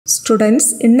Students,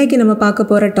 இன்னைக்கு நம்ம பார்க்க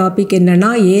போற டாபிக் என்னன்னா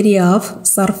area of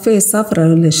surface of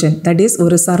revolution. That is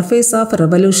ஒரு சர்ஃபேஸ் ஆஃப்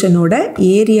ரெவல்யூஷனோட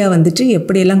ஏரியா வந்துட்டு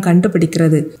எப்படி எல்லாம்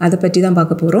கண்டுபிடிக்கிறது அதை பற்றி தான்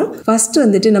பார்க்க போறோம். ஃபர்ஸ்ட்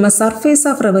வந்துட்டு நம்ம சர்ஃபேஸ்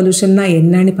ஆஃப் ரெவல்யூஷன்னா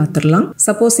என்னன்னு பார்த்துடலாம்.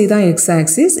 சப்போஸ் இதான் எக்ஸ்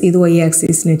ஆக்சிஸ், இது ஒய்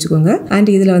ஆக்சிஸ்னு வச்சுக்கோங்க.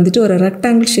 அண்ட் இதுல வந்துட்டு ஒரு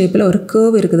ரெக்டாங்கிள் ஷேப்ல ஒரு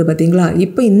கர்வ் இருக்குது பாத்தீங்களா?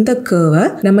 இப்போ இந்த கர்வை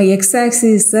நம்ம எக்ஸ்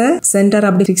ஆக்சிஸை சென்டர்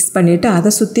அப்படி ஃபிக்ஸ் பண்ணிட்டு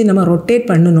அதை சுத்தி நம்ம ரொட்டேட்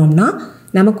பண்ணணும்னா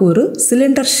நமக்கு ஒரு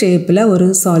சிலிண்டர் ஷேப்பில் ஒரு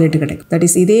சாலிட் கிடைக்கும். தட்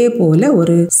இஸ் இதே போல்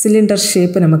ஒரு சிலிண்டர்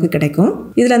ஷேப் நமக்கு கிடைக்கும்.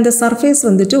 இதில் அந்த சர்ஃபேஸ்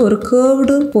வந்துட்டு ஒரு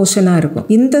கர்வ்டு போர்ஷனாக இருக்கும்.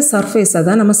 இந்த சர்ஃபேஸை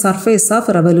தான் நம்ம சர்ஃபேஸ் ஆஃப்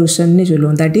ரெவல்யூஷன்னு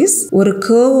சொல்லுவோம். தட் இஸ் ஒரு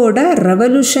கர்வோட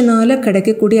ரெவல்யூஷனால்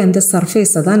கிடைக்கக்கூடிய அந்த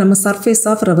சர்ஃபேஸை தான் நம்ம சர்ஃபேஸ்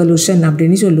ஆஃப் ரெவல்யூஷன்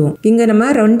அப்படின்னு சொல்லுவோம். இங்கே நம்ம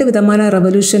ரெண்டு விதமான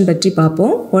ரெவல்யூஷன் பற்றி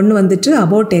பார்ப்போம். ஒன்று வந்துட்டு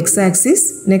அபவுட் எக்ஸ் ஆக்சிஸ்,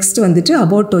 நெக்ஸ்ட் வந்துட்டு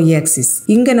அபவுட் ஒய் ஆக்சிஸ்.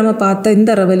 இங்கே நம்ம பார்த்த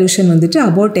இந்த ரெவல்யூஷன் வந்துட்டு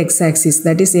about X axis.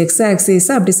 That is X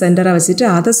ஆக்சிஸை அப்படி சென்டராக வச்சுட்டு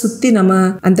அதை சுத்தி நம்ம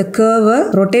அந்த கர்வை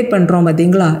ரொட்டேட் பண்றோம்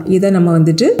பாத்தீங்களா? இதை நம்ம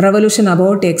வந்துட்டு ரெவல்யூஷன்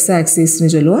அபவுட் எக்ஸ் ஆக்சிஸ்னு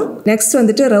சொல்லுவோம். நெக்ஸ்ட்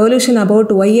வந்துட்டு ரெவல்யூஷன்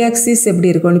அபவுட் ஒய் ஆக்சிஸ் எப்படி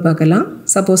இருக்கும்னு பார்க்கலாம்.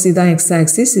 சப்போஸ் இதான் எக்ஸ்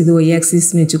ஆக்சிஸ், இது ஒய்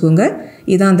ஆக்சிஸ்னு வச்சுக்கோங்க.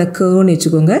 இதான் அந்த கர்வ்னு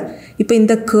வச்சுக்கோங்க. இப்போ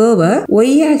இந்த கர்வை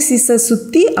ஒய் ஆக்சிஸை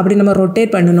சுத்தி அப்படி நம்ம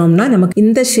ரொட்டேட் பண்ணணும்னா நமக்கு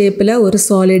இந்த ஷேப்ல ஒரு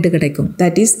சாலிட் கிடைக்கும்.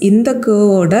 தட் இஸ் இந்த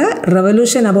கர்வோட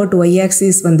ரெவல்யூஷன் அபவுட் ஒய்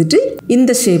ஆக்சிஸ் வந்துட்டு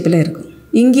இந்த ஷேப்ல இருக்கும்.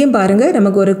 இங்கேயும் பாருங்க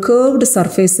நமக்கு ஒரு கர்வ்டு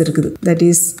சர்ஃபேஸ் இருக்குது. தட்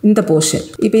இஸ் இந்த போர்ஷன்.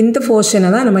 இப்போ இந்த போர்ஷனை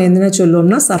தான் நம்ம என்ன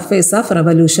சொல்லுவோம்னா சர்ஃபேஸ் ஆஃப்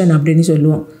ரெவல்யூஷன் அப்படின்னு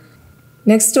சொல்லுவோம்.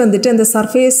 நெக்ஸ்ட் வந்துட்டு அந்த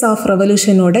சர்ஃபேஸ் ஆஃப்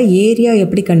ரெவல்யூஷனோட ஏரியா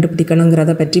எப்படி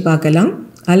கண்டுபிடிக்கணுங்கிறத பற்றி பார்க்கலாம்.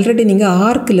 ஆல்ரெடி நீங்கள்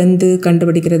ஆர்க்லேருந்து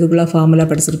கண்டுபிடிக்கிறதுக்குள்ள ஃபார்முலா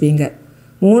படிச்சிருப்பீங்க.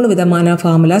 3 விதமான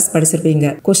ஃபார்முலாஸ் படிச்சிருப்பீங்க.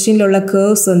 கொஸ்டினில் உள்ள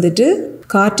கர்வ்ஸ் வந்துட்டு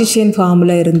கார்டீசியன்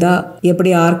ஃபார்முலா இருந்தால்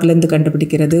எப்படி ஆர்க்லேருந்து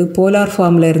கண்டுபிடிக்கிறது, போலார்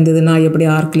ஃபார்முலா இருந்ததுன்னா எப்படி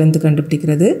ஆர்க்லேருந்து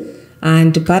கண்டுபிடிக்கிறது,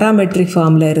 அண்ட் பேராமெட்ரிக்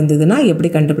ஃபார்மில் இருந்ததுன்னா எப்படி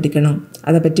கண்டுபிடிக்கணும்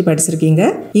அதை பற்றி படிச்சிருக்கீங்க.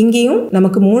 இங்கேயும்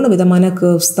நமக்கு 3 விதமான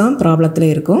கர்வ்ஸ் தான் ப்ராப்ளத்தில்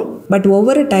இருக்கும். பட்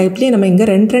ஒவ்வொரு டைப்லேயும் நம்ம இங்கே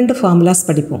ரெண்டு ஃபார்முலாஸ்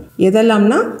படிப்போம்.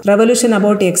 எதெல்லாம்னா ரெவல்யூஷன்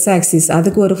அபவுட் எக்ஸ் ஆக்சிஸ்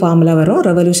அதுக்கு ஒரு ஃபார்முலா வரும்,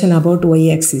 ரெவல்யூஷன் அபவுட் ஒய்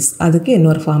ஆக்சிஸ் அதுக்கு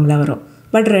இன்னொரு ஃபார்முலா வரும்.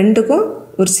 பட் ரெண்டுக்கும்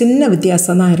ஒரு சின்ன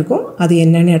வித்தியாசம் தான் இருக்கும். அது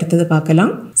என்னன்னு அடுத்தது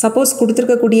பார்க்கலாம். சப்போஸ்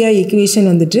கொடுத்துருக்கக்கூடிய ஈக்குவேஷன்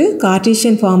வந்துட்டு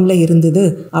கார்டீசியன் ஃபார்மில் இருந்தது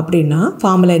அப்படின்னா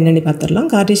ஃபார்முலா என்னன்னு பார்த்துடலாம்.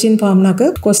 கார்டீசியன் ஃபார்ம்னாக்க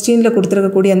கொஸ்டினில்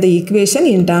கொடுத்துருக்கக்கூடிய அந்த equation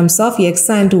in terms of X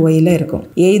and ஒய்ல இருக்கும்.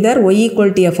 Either Y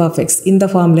equal to F of X இந்த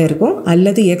ஃபார்மில் இருக்கும்,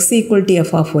 அல்லது X equal to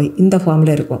F of Y இந்த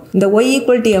ஃபார்மில் இருக்கும். இந்த Y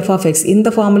equal to F of X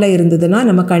இந்த ஃபார்மில் இருந்ததுன்னா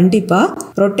நம்ம கண்டிப்பாக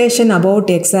ரொட்டேஷன்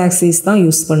அபவுட் எக்ஸ் ஆக்சிஸ் தான்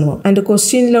யூஸ் பண்ணுவோம். அண்ட்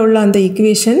கொஸ்டினில் உள்ள அந்த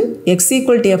equation X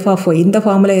equal to F of Y இந்த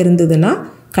ஃபார்மில் இருந்ததுன்னா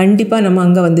கண்டிப்பாக நம்ம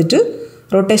அங்கே வந்துட்டு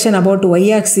ரொட்டேஷன் அபவுட் ஒய்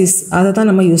ஆக்சிஸ் அதை தான்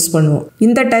நம்ம யூஸ் பண்ணுவோம்.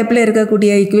 இந்த டைப்பில்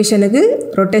இருக்கக்கூடிய ஈக்குவேஷனுக்கு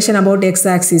ரொட்டேஷன் அபவுட் எக்ஸ்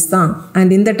ஆக்சிஸ் தான்,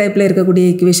 அண்ட் இந்த டைப்பில் இருக்கக்கூடிய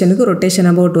ஈக்குவேஷனுக்கு ரொட்டேஷன்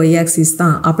அபவுட் ஒய் ஆக்சிஸ்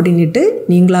தான் அப்படின்ட்டு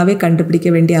நீங்களாவே கண்டுபிடிக்க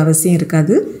வேண்டிய அவசியம்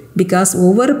இருக்காது. பிகாஸ்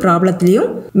ஒவ்வொரு ப்ராப்ளத்துலேயும்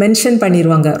மென்ஷன்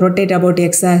பண்ணிடுவாங்க rotate about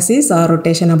X axis R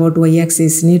rotation about Y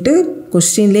ஆக்சிஸ்னிட்டு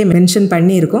கொஸ்டின்லேயே mention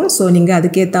பண்ணியிருக்கோம். ஸோ நீங்கள்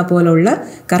அதுக்கேற்றா போல் உள்ள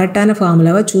கரெக்டான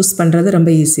ஃபார்முலாவை சூஸ் பண்ணுறது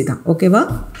ரொம்ப ஈஸி தான். ஓகேவா?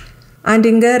 அண்ட்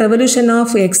இங்கே ரெவல்யூஷன்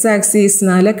ஆஃப் எக்ஸ்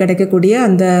ஆக்சிஸ்னால கிடைக்கக்கூடிய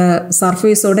அந்த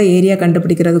சர்ஃபேஸோட ஏரியா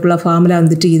கண்டுபிடிக்கிறதுக்குள்ள ஃபார்முலா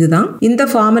வந்துட்டு இதுதான். இந்த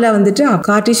ஃபார்முலா வந்துட்டு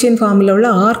கார்டீசியன் ஃபார்முலா உள்ள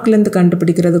ஆர்க்லேருந்து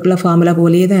கண்டுபிடிக்கிறதுக்குள்ள ஃபார்முலா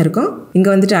போலேயே தான் இருக்கும். இங்கே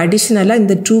வந்துட்டு அடிஷ்னலாக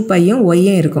இந்த 2πயும்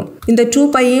ஒய்யும் இருக்கும். இந்த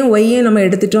 2πயும் ஒய்யும் நம்ம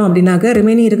எடுத்துட்டோம் அப்படின்னாக்க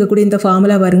ரிமைனிங் இருக்கக்கூடிய இந்த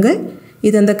ஃபார்முலா வருங்க.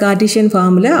 இது அந்த கார்டீசியன்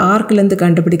ஃபார்முலா ஆர்க்லேருந்து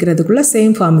கண்டுபிடிக்கிறதுக்குள்ள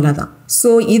சேம் ஃபார்முலா தான்.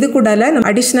 ஸோ இது கூட நம்ம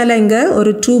அடிஷ்னலாக இங்கே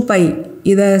ஒரு 2π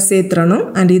இதை சேர்த்துறணும்.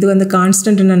 அண்ட் இது வந்து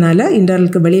கான்ஸ்டன்ட்னால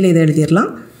இன்டர்வலுக்கு வெளியில் இதை எழுதிடலாம்.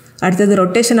 அடுத்தது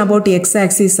ரொட்டேஷன் அபவுட் எக்ஸ்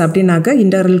ஆக்சிஸ் அப்படின்னாக்க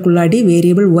இன்டர்வலுக்குள்ளாடி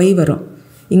வேரியபிள் ஒய் வரும்.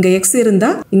 இங்கே எக்ஸ்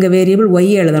இருந்தால் இங்கே வேரியபிள்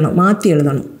ஒய் எழுதணும், மாற்றி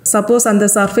எழுதணும். சப்போஸ் அந்த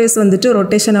சர்ஃபேஸ் வந்துட்டு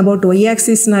ரொட்டேஷன் அபவுட் ஒய்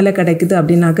ஆக்சிஸ்னால கிடைக்குது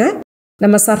அப்படின்னாக்க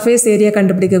நம்ம சர்ஃபேஸ் ஏரியா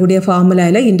கண்டுபிடிக்கக்கூடிய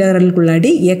ஃபார்முலாவில் இன்டர்வலுக்குள்ளாடி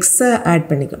எக்ஸை ஆட்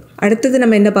பண்ணிக்கணும். அடுத்தது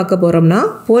நம்ம என்ன பார்க்க போகிறோம்னா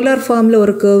போலார் ஃபார்மில்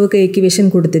ஒரு கர்வுக்கு ஈக்குவேஷன்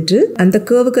கொடுத்துட்டு அந்த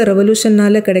கர்வுக்கு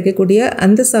ரெவல்யூஷனால் கிடைக்கக்கூடிய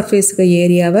அந்த சர்ஃபேஸுக்கு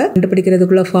ஏரியாவை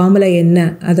கண்டுபிடிக்கிறதுக்குள்ள ஃபார்முலா என்ன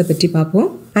அதை பற்றி பார்ப்போம்.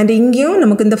 அண்ட் இங்கேயும்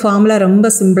நமக்கு இந்த ஃபார்முலா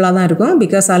ரொம்ப சிம்பிளாக தான் இருக்கும்.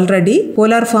 பிகாஸ் ஆல்ரெடி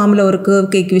போலார் ஃபார்மில் ஒரு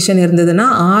கர்வுக்கு ஈக்குவேஷன் இருந்ததுன்னா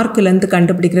ஆர்க்லேருந்து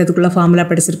கண்டுபிடிக்கிறதுக்குள்ள ஃபார்முலா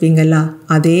படிச்சிருப்பீங்கல்ல,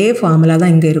 அதே ஃபார்முலா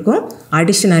தான் இங்கே இருக்கும்.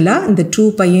 அடிஷ்னலாக இந்த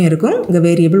 2πயும் இருக்கும், இங்கே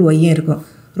வேரியபிள் ஒய்யும் இருக்கும்.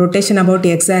 ரொட்டேஷன் அபவுட்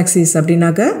எக்ஸ் ஆக்சிஸ்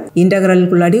அப்படின்னாக்க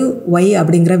இன்டகிரலுக்குள்ளாடி ஒய்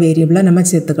அப்படிங்கிற வேரியபிளை நம்ம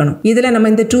சேர்த்துக்கணும். இதில் நம்ம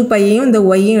இந்த 2πயும் இந்த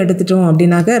ஒய்யும் எடுத்துட்டோம்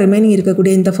அப்படின்னாக்க ரிமைனிங்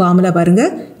இருக்கக்கூடிய இந்த ஃபார்முலா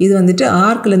பாருங்கள், இது வந்துட்டு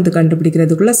ஆர்க்லேருந்து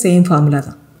கண்டுபிடிக்கிறதுக்குள்ள சேம் ஃபார்முலா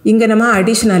தான். இங்கே நம்ம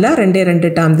அடிஷ்னலாக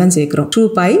ரெண்டு டேர்ம் தான் சேர்க்குறோம்.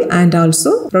 2π and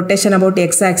also rotation about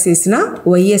X ஆக்சிஸ்னா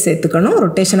ஒய்யை சேர்த்துக்கணும்,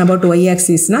 ரொட்டேஷன் அபவுட் ஒய்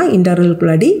ஆக்சிஸ்னா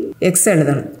இன்டர்வலுக்குள்ளாடி எக்ஸ்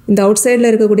எழுதணும். இந்த அவுட்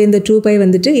சைடில் இருக்கக்கூடிய இந்த 2π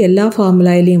வந்துட்டு எல்லா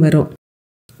ஃபார்முலாயிலையும் வரும்.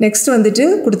 நெக்ஸ்ட் வந்துட்டு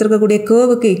கொடுத்துருக்கக்கூடிய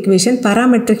கேர்வுக்கு ஈக்குவேஷன்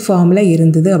பேராமெட்ரிக் ஃபார்மில்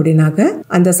இருந்தது அப்படின்னாக்க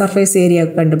அந்த சர்ஃபேஸ் ஏரியா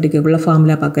கண்டுபிடிக்கக்குள்ள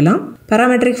ஃபார்முலா பார்க்கலாம்.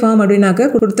 பேராமெட்ரிக் ஃபார்ம் அப்படின்னாக்க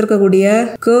கொடுத்துருக்கக்கூடிய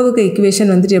கேர்வுக்கு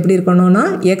ஈக்குவேஷன் வந்துட்டு எப்படி இருக்கணும்னா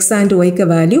எக்ஸ் அண்ட் ஒய்க்கு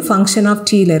வேல்யூ ஃபங்க்ஷன் ஆஃப்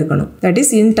டீல இருக்கணும். That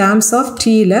is in terms of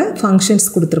டீல ஃபங்க்ஷன்ஸ்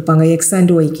கொடுத்துருப்பாங்க எக்ஸ்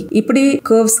அண்ட் ஒய்க்கு. இப்படி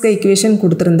கேர்வ்ஸ்க்கு ஈக்குவேஷன்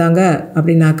கொடுத்துருந்தாங்க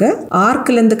அப்படின்னாக்க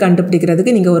ஆர்க்லேருந்து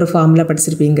கண்டுபிடிக்கிறதுக்கு நீங்கள் ஒரு ஃபார்முலா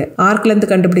படிச்சிருப்பீங்க.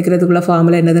 ஆர்க்லேருந்து கண்டுபிடிக்கிறதுக்குள்ள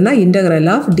ஃபார்முலா என்னதுன்னா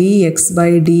integral of dx by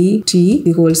dt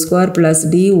the whole square plus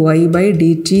dy by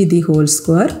dt the whole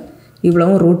square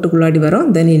இவ்வளவும் ரூட்டுக்குள்ளாடி வரும்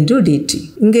தென் இன்டூ dt.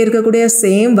 இங்கே இருக்கக்கூடிய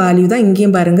சேம் வேல்யூ தான்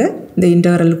இங்கேயும் பாருங்க இந்த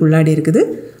இன்டகிரலுக்குள்ளாடி இருக்குது.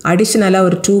 அடிஷனலாக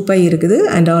ஒரு 2π இருக்குது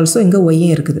அண்ட் ஆல்சோ இங்கே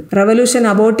ஒய்யும் இருக்குது. ரெவல்யூஷன்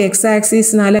அபவுட் எக்ஸ்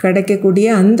ஆக்சிஸ்னால கிடைக்கக்கூடிய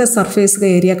அந்த சர்ஃபேஸ்க்கு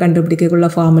ஏரியா கண்டுபிடிக்கக்குள்ள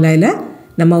ஃபார்முலாவில்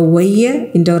நம்ம ஒய்யை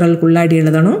இன்டகிரலுக்குள்ளாடி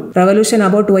எழுதணும். ரெவல்யூஷன்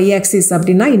அபவுட் ஒய் ஆக்சிஸ்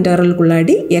அப்படின்னா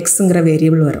இன்டகிரலுக்குள்ளாடி எக்ஸுங்கிற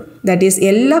வேரியபிள் வரும். தட் இஸ்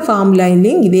எல்லா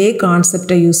ஃபார்முலாலையும் இதே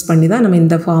கான்செப்டை யூஸ் பண்ணி தான் நம்ம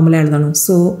இந்த ஃபார்முலா எழுதணும்.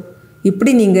 ஸோ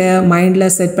இப்படி நீங்கள்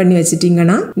மைண்டில் செட் பண்ணி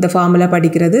வச்சுட்டிங்கன்னா இந்த ஃபார்முலா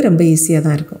படிக்கிறது ரொம்ப ஈஸியாக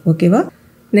தான் இருக்கும். ஓகேவா?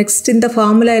 நெக்ஸ்ட் இந்த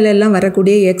ஃபார்முலாவிலெல்லாம்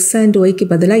வரக்கூடிய எக்ஸ் அண்ட் ஒய்க்கு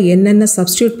பதிலாக என்னென்ன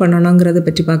சப்ஸ்டியூட் பண்ணணுங்கிறத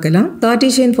பற்றி பார்க்கலாம்.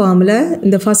 கார்ட்டீசியன் ஃபார்முலா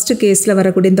இந்த ஃபஸ்ட்டு கேஸில்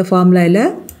வரக்கூடிய இந்த ஃபார்முலாவில்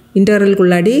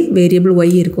இன்டர்வலுக்குள்ளாடி வேரியபிள்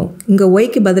ஒய் இருக்கும். இங்கே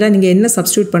ஒய்க்கு பதிலாக நீங்கள் என்ன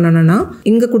சப்ஸ்டியூட் பண்ணணும்னா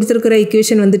இங்கே கொடுத்துருக்கிற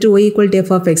ஈக்குவேஷன் வந்துட்டு Y equal to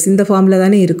F of X இந்த ஃபார்முலா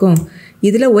தானே இருக்கும்.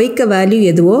 இதில் ஒய்க்கு வேல்யூ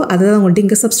எதுவோ அதை தான் வந்துட்டு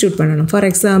இங்கே சப்ஸ்டியூட் பண்ணணும். ஃபார்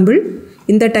எக்ஸாம்பிள்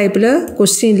இந்த டைப்பில்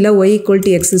கொஸ்டினில் Y equal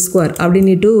to X square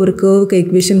அப்படின்ட்டு ஒரு கேர்வுக்கு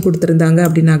ஈக்குவேஷன் கொடுத்துருந்தாங்க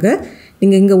அப்படின்னாக்க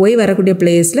நீங்கள் இங்கே ஒய் வரக்கூடிய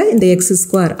பிளேஸில் இந்த எக்ஸ்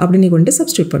ஸ்கொயர் அப்படின்னு கொண்டு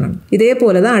சப்ஸ்டியூட் பண்ணணும். இதே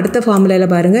போல் தான் அடுத்த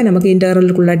ஃபார்முலாவில் பாருங்கள் நமக்கு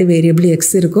இன்டர்வலுக்குள்ளாடி வேரியபிள்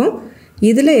எக்ஸ் இருக்கும்.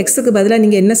 இதில் எக்ஸுக்கு பதிலாக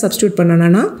நீங்கள் என்ன சப்ஸ்டியூட்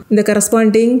பண்ணணும்னா இந்த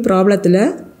கரஸ்பாண்டிங் ப்ராப்ளத்தில்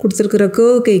கொடுத்துருக்கிற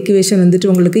கேர்வுக்கு ஈக்குவேஷன் வந்துட்டு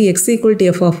உங்களுக்கு X equal to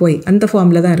F of Y அந்த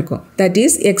ஃபார்மில் தான் இருக்கும். தட்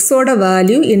இஸ் எக்ஸோட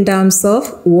வேல்யூ இன் டேர்ம்ஸ் ஆஃப்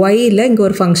ஒய்யில் இங்கே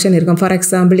ஒரு ஃபங்க்ஷன் இருக்கும். For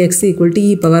example X equal to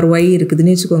e power Y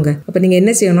இருக்குதுன்னு வச்சுக்கோங்க. அப்போ நீங்கள்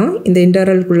என்ன செய்யணும் இந்த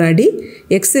இன்டர்வலுக்குள்ளாடி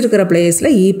எக்ஸ் இருக்கிற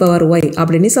பிளேஸில் இ பவர் ஒய்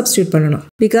அப்படின்னு சப்ஸ்டியூட் பண்ணணும்.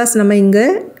 பிகாஸ் நம்ம இங்கே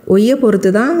ஒய்யை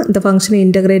பொறுத்து தான் இந்த ஃபங்க்ஷனை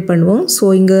இன்டகிரேட் பண்ணுவோம்.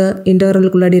 ஸோ இங்கே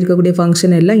இன்டர்வலுக்குள்ளாடி இருக்கக்கூடிய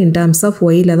ஃபங்க்ஷன் எல்லாம் இன் டேர்ம்ஸ் ஆஃப்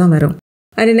ஒய்யில் தான் வரும்.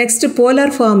 அண்ட் நெக்ஸ்ட்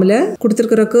போலார் ஃபார்மில்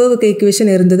கொடுத்துருக்கிற கேர்வுக்கு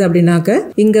ஈக்குவேஷன் இருந்தது அப்படின்னாக்க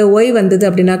இங்கே ஒய் வந்தது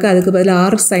அப்படின்னாக்க அதுக்கு பதிலாக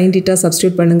ஆர் சைன் டீட்டா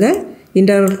சப்ஸ்டியூட் பண்ணுங்கள்.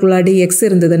 இன்டர்வலுக்குள்ளாடி எக்ஸ்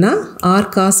இருந்ததுன்னா ஆர்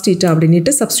காஸ் டீட்டா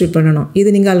அப்படின்ட்டு சப்ஸ்டியூட் பண்ணணும்.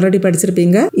 இது நீங்கள் ஆல்ரெடி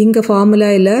படிச்சிருப்பீங்க. இங்கே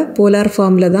ஃபார்முலாவில் போலார்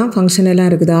ஃபார்மில் தான் ஃபங்க்ஷன் எல்லாம்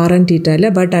இருக்குது R and டீட்டாவில்.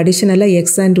 But அடிஷனலாக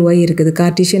X and Y இருக்குது.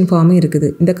 கார்ட்டீசியன் ஃபார்மும் இருக்குது.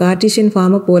 இந்த கார்ட்டீசியன்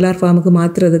ஃபார்மை போலார் ஃபார்முக்கு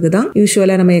மாற்றுறதுக்கு தான்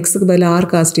யூஸ்வலாக நம்ம எக்ஸுக்கு பதிலாக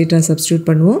ஆர் காஸ் டீட்டா சப்ஸ்டியூட்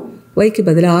பண்ணுவோம். ஒய்க்கு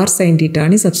பதிலாக ஆர் சைன்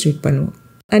டீட்டான்னு சப்ஸ்டியூட் பண்ணுவோம்.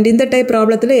 அண்ட் இந்த டைப்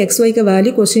ப்ராப்ளத்தில் எக்ஸ் ஒய்க்கு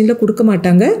வேல்யூ கொஸ்டினில் கொடுக்க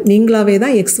மாட்டாங்க. நீங்களாவே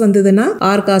தான் எக்ஸ் வந்ததுன்னா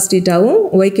ஆர் காஸ் டீட்டாவும்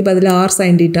ஒய்க்கு பதிலாக ஆர்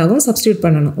சைன் டீட்டாவும் சப்ஸ்டியூட்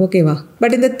பண்ணணும். ஓகேவா?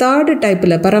 பட் இந்த தேர்டு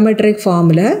டைப்பில் பேராமெட்ரிக்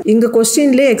ஃபார்மில் இங்கே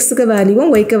கொஸ்டின்லேயே எக்ஸுக்கு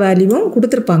வேல்யூவும் ஒய்க்கு வேல்யூவும்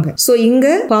கொடுத்துருப்பாங்க. ஸோ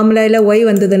இங்கே ஃபார்முலாவில் ஒய்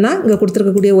வந்ததுன்னா இங்கே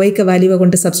கொடுத்துருக்கக்கூடிய ஒய்க்கு வேல்யூவை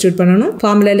கொண்டு சப்ஸ்டியூட் பண்ணணும்.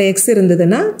 ஃபார்முலாவில் எக்ஸ்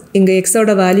இருந்ததுன்னா இங்கே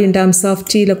எக்ஸோட வேல்யூ இன் டேர்ம்ஸ் ஆஃப்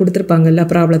டீல கொடுத்துருப்பாங்கல்ல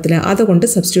ப்ராப்ளத்தில் அதை கொண்டு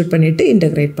சப்ஸ்டியூட் பண்ணிவிட்டு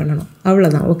இன்டகிரேட் பண்ணணும்.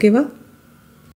 அவ்வளோதான். ஓகேவா?